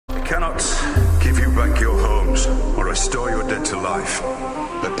cannot give you back your homes or restore your dead to life.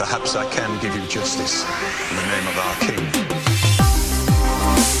 But perhaps I can give you justice in the name of our king.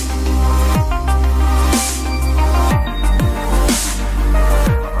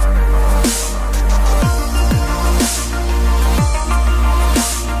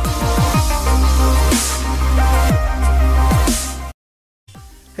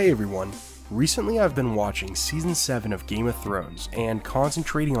 Hey everyone, recently I've been watching Season 7 of Game of Thrones and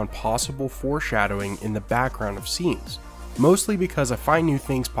concentrating on possible foreshadowing in the background of scenes, mostly because I find new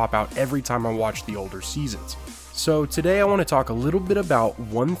things pop out every time I watch the older seasons. So today I want to talk a little bit about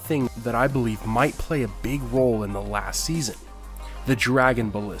one thing that I believe might play a big role in the last season, the Dragon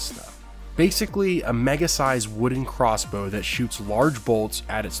Ballista. Basically a mega-sized wooden crossbow that shoots large bolts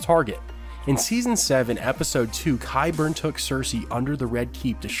at its target. In Season 7, Episode 2, Qyburn took Cersei under the Red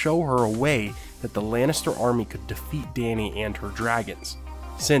Keep to show her a way that the Lannister army could defeat Dany and her dragons.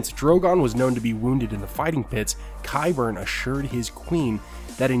 Since Drogon was known to be wounded in the fighting pits, Qyburn assured his queen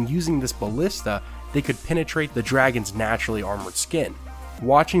that in using this ballista, they could penetrate the dragon's naturally armored skin.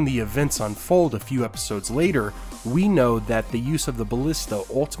 Watching the events unfold a few episodes later, we know that the use of the ballista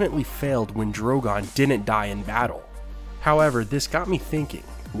ultimately failed when Drogon didn't die in battle. However, this got me thinking.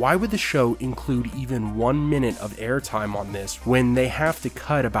 Why would the show include even 1 minute of airtime on this when they have to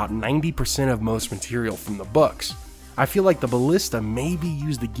cut about 90% of most material from the books? I feel like the ballista may be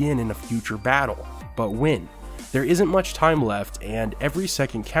used again in a future battle, but when? There isn't much time left and every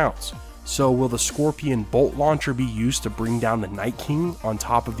second counts, so will the Scorpion bolt launcher be used to bring down the Night King on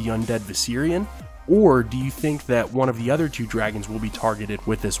top of the undead Viserion? Or do you think that one of the other two dragons will be targeted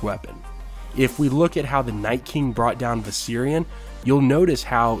with this weapon? If we look at how the Night King brought down Viserion, you'll notice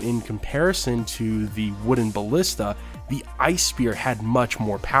how, in comparison to the wooden ballista, the ice spear had much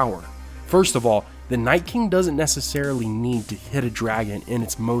more power. First of all, the Night King doesn't necessarily need to hit a dragon in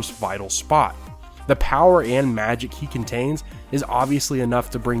its most vital spot. The power and magic he contains is obviously enough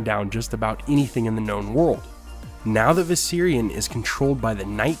to bring down just about anything in the known world. Now that Viserion is controlled by the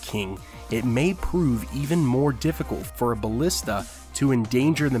Night King, it may prove even more difficult for a ballista to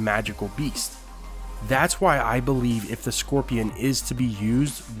endanger the magical beast. That's why I believe if the Scorpion is to be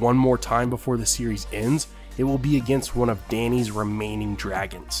used one more time before the series ends, it will be against one of Dany's remaining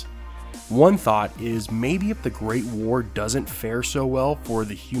dragons. One thought is maybe if the Great War doesn't fare so well for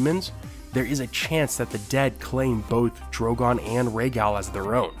the humans, there is a chance that the dead claim both Drogon and Rhaegal as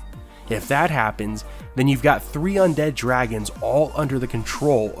their own. If that happens, then you've got 3 undead dragons all under the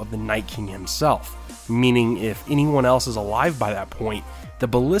control of the Night King himself, meaning if anyone else is alive by that point, the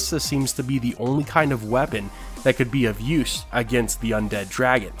ballista seems to be the only kind of weapon that could be of use against the undead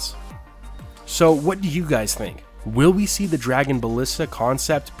dragons. So what do you guys think? Will we see the Dragon Ballista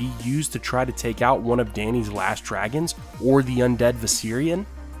concept be used to try to take out one of Dany's last dragons, or the undead Viserion?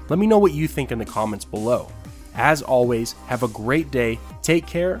 Let me know what you think in the comments below. As always, have a great day, take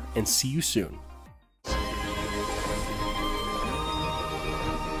care, and see you soon.